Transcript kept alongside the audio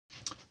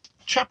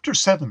Chapter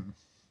 7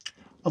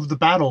 of the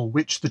battle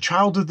which the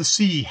Child of the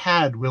Sea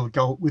had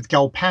with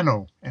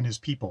Galpano and his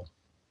people.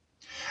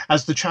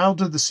 As the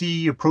Child of the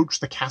Sea approached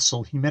the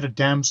castle, he met a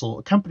damsel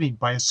accompanied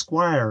by a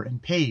squire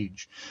and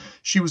page.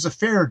 She was a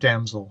fair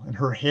damsel, and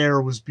her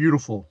hair was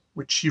beautiful,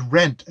 which she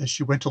rent as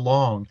she went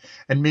along,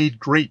 and made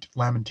great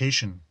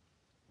lamentation.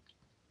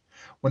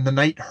 When the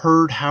knight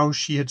heard how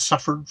she had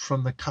suffered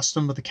from the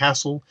custom of the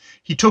castle,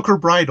 he took her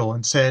bridle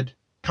and said,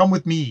 "Come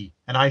with me,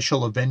 and I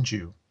shall avenge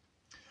you."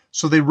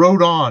 So they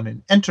rode on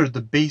and entered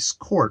the base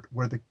court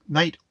where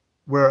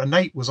a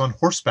knight was on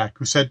horseback,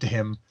 who said to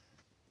him,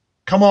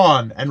 "Come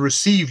on, and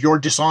receive your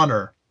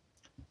dishonor."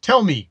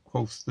 "Tell me,"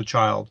 quoth the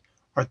child,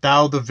 "art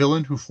thou the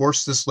villain who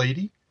forced this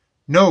lady?"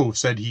 "No,"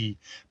 said he,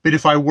 "but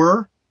if I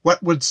were,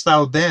 what wouldst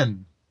thou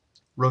then?"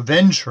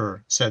 "Revenge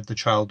her," said the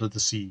Child of the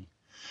Sea.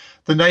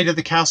 The knight of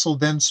the castle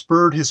then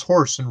spurred his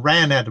horse and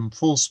ran at him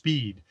full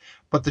speed.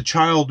 But the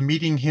child,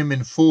 meeting him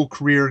in full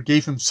career,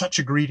 gave him such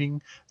a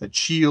greeting that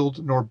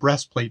shield nor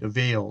breastplate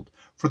availed,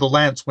 for the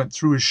lance went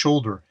through his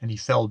shoulder, and he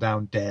fell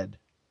down dead.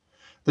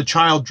 The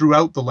child drew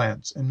out the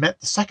lance, and met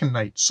the second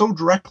knight so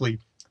directly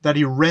that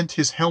he rent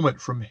his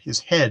helmet from his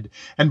head,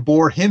 and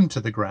bore him to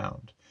the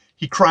ground.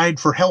 He cried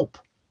for help,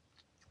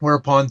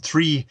 whereupon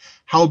 3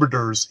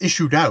 halberders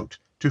issued out,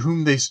 to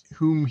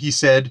whom he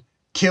said,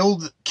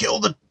 Kill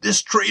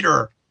this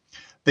traitor."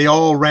 They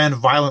all ran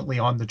violently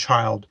on the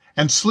child,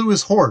 and slew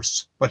his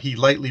horse, but he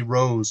lightly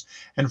rose,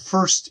 and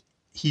first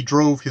he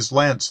drove his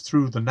lance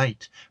through the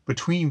knight,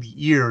 between the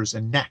ears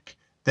and neck,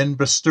 then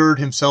bestirred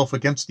himself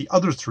against the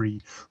other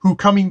 3, who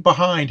coming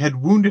behind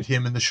had wounded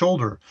him in the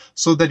shoulder,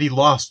 so that he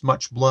lost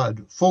much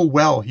blood. Full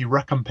well he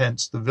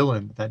recompensed the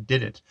villain that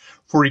did it,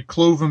 for he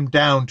clove him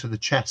down to the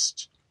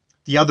chest.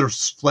 The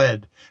others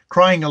fled,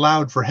 crying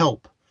aloud for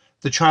help.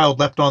 The child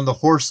leapt on the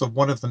horse of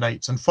one of the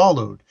knights and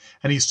followed,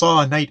 and he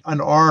saw a knight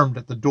unarmed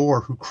at the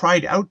door, who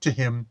cried out to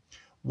him,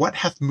 "What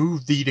hath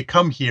moved thee to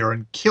come here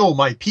and kill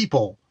my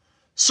people?"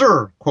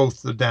 "Sir,"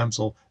 quoth the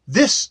damsel,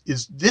 this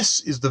is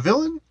the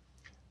villain?"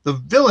 "The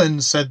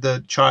villain," said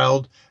the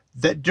child,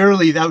 "that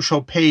dearly thou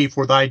shalt pay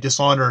for thy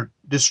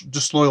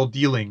disloyal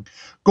dealing.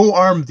 Go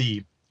arm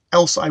thee,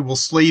 else I will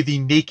slay thee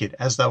naked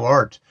as thou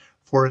art,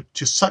 for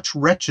to such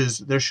wretches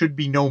there should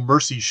be no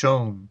mercy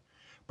shown."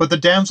 But the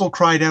damsel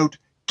cried out,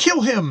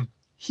 "Kill him,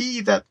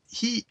 that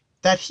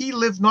he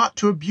live not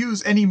to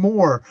abuse any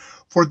more,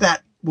 for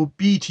that will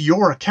be to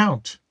your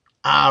account."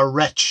 "Ah,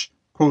 wretch,"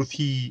 quoth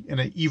he, "in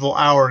an evil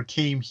hour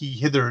came he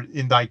hither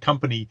in thy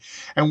company."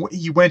 And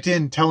he went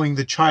in, telling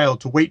the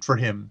child to wait for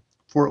him,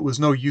 for it was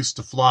no use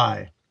to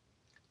fly.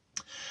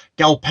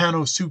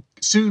 Galpano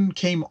soon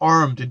came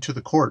armed into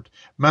the court,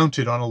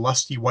 mounted on a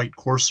lusty white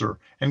courser,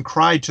 and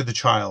cried to the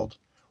child,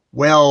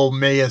 "Well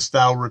mayest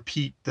thou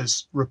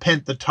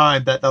repent the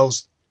time that thou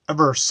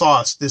ever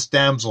sawest this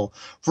damsel,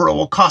 for it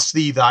will cost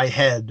thee thy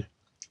head."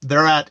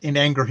 Thereat in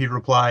anger he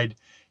replied,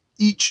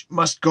 "Each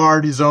must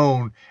guard his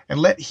own, and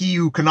let he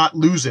who cannot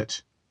lose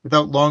it."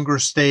 Without longer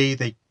stay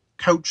they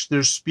couched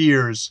their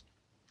spears,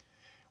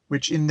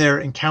 which in their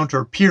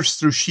encounter pierced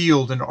through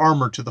shield and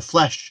armor to the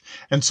flesh,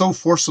 and so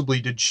forcibly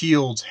did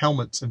shields,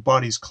 helmets, and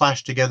bodies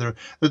clash together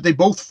that they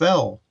both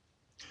fell.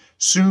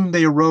 Soon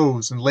they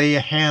arose and lay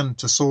a hand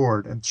to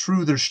sword, and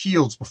threw their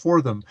shields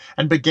before them,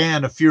 and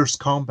began a fierce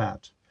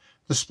combat.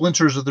 The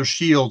splinters of their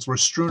shields were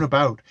strewn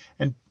about,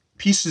 and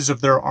pieces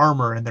of their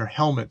armor and their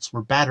helmets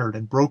were battered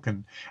and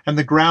broken, and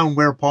the ground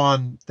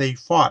whereupon they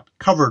fought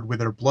covered with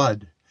their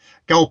blood.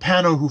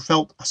 Galpano, who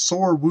felt a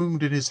sore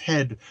wound in his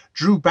head,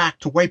 drew back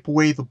to wipe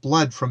away the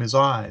blood from his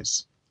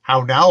eyes.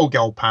 "How now,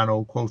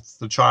 Galpano," quoth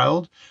the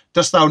child,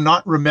 "dost thou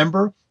not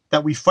remember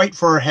that we fight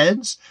for our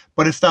heads?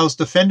 But if thou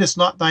defendest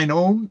not thine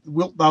own,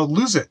 wilt thou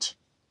lose it?"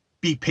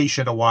 "Be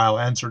patient a while,"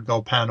 answered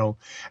Galpano,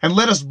 "and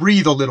let us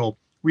breathe a little.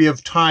 We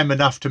have time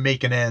enough to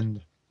make an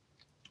end."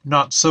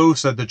 "Not so,"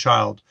 said the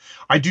child.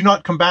 "I do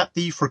not combat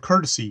thee for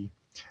courtesy."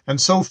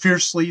 And so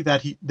fiercely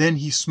that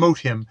he smote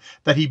him,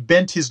 that he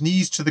bent his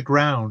knees to the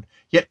ground,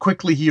 yet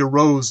quickly he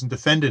arose and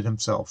defended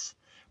himself.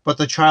 But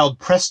the child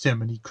pressed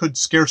him, and he could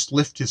scarce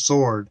lift his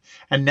sword,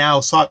 and now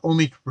sought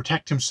only to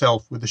protect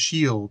himself with a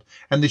shield,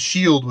 and the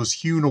shield was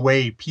hewn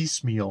away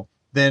piecemeal.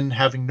 Then,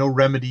 having no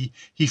remedy,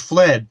 he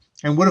fled,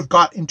 and would have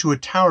got into a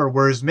tower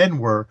where his men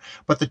were,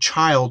 but the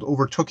child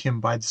overtook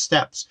him by the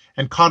steps,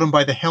 and caught him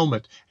by the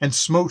helmet, and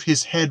smote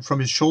his head from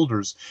his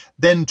shoulders.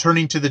 Then,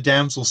 turning to the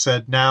damsel,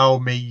 said, "Now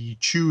may ye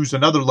choose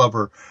another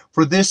lover,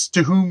 for this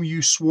to whom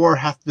you swore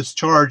hath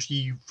discharged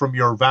ye from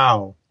your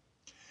vow."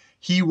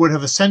 He would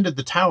have ascended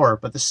the tower,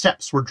 but the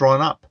steps were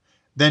drawn up.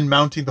 Then,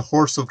 mounting the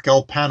horse of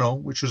Galpano,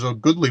 which was a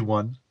goodly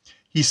one,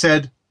 he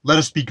said, "Let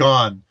us be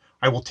gone.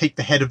 I will take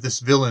the head of this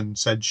villain,"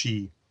 said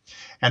she,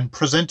 "and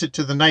present it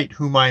to the knight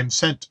whom I am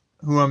sent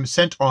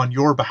on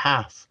your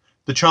behalf."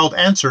 The child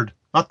answered,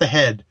 "Not the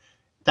head.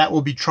 That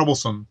will be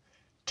troublesome.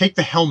 Take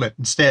the helmet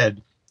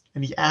instead."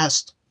 And he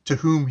asked to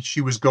whom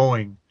she was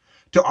going.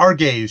 "To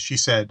Argaze," she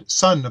said,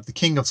 "son of the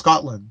King of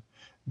Scotland."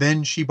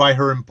 Then she by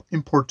her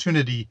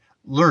importunity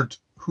learnt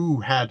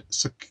who had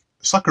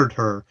succoured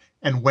her,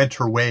 and went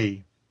her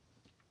way.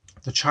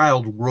 The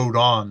child rode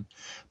on,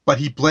 but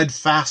he bled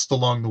fast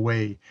along the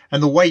way,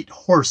 and the white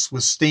horse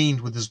was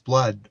stained with his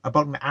blood.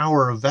 About an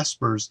hour of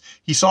vespers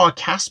he saw a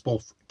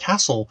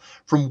castle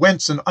from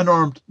whence an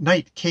unarmed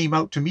knight came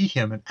out to meet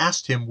him, and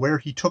asked him where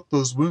he took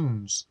those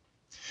wounds.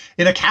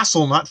 In a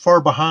castle not far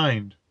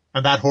behind.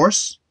 And that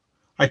horse?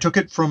 I took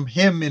it from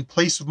him in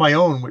place of my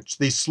own, which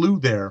they slew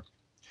there.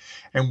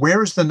 And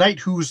where is the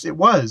knight whose it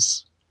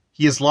was?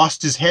 He has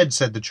lost his head,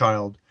 said the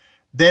child.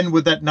 Then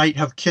would the knight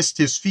have kissed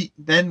his feet,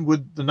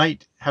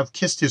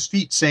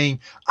 saying,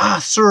 Ah,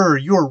 sir,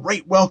 you are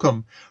right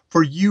welcome,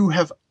 for by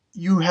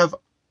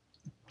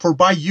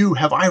you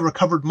have I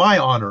recovered my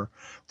honor,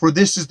 for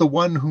this is the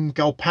one whom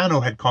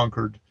Galpano had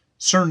conquered.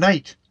 Sir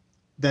knight,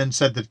 then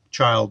said the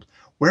child,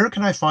 where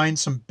can I find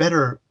some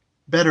better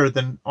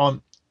than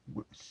on...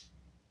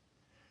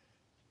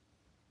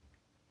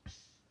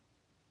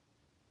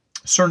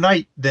 Sir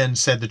knight, then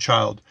said the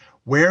child,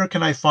 where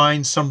can I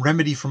find some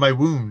remedy for my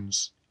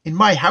wounds? In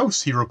my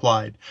house, he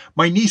replied.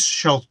 My niece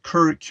shall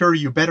cure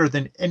you better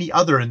than any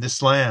other in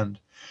this land.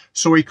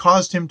 So he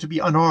caused him to be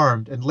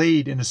unarmed and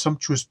laid in a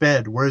sumptuous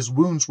bed, where his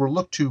wounds were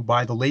looked to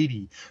by the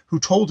lady, who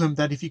told him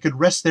that if he could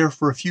rest there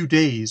for a few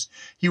days,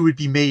 he would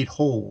be made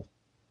whole.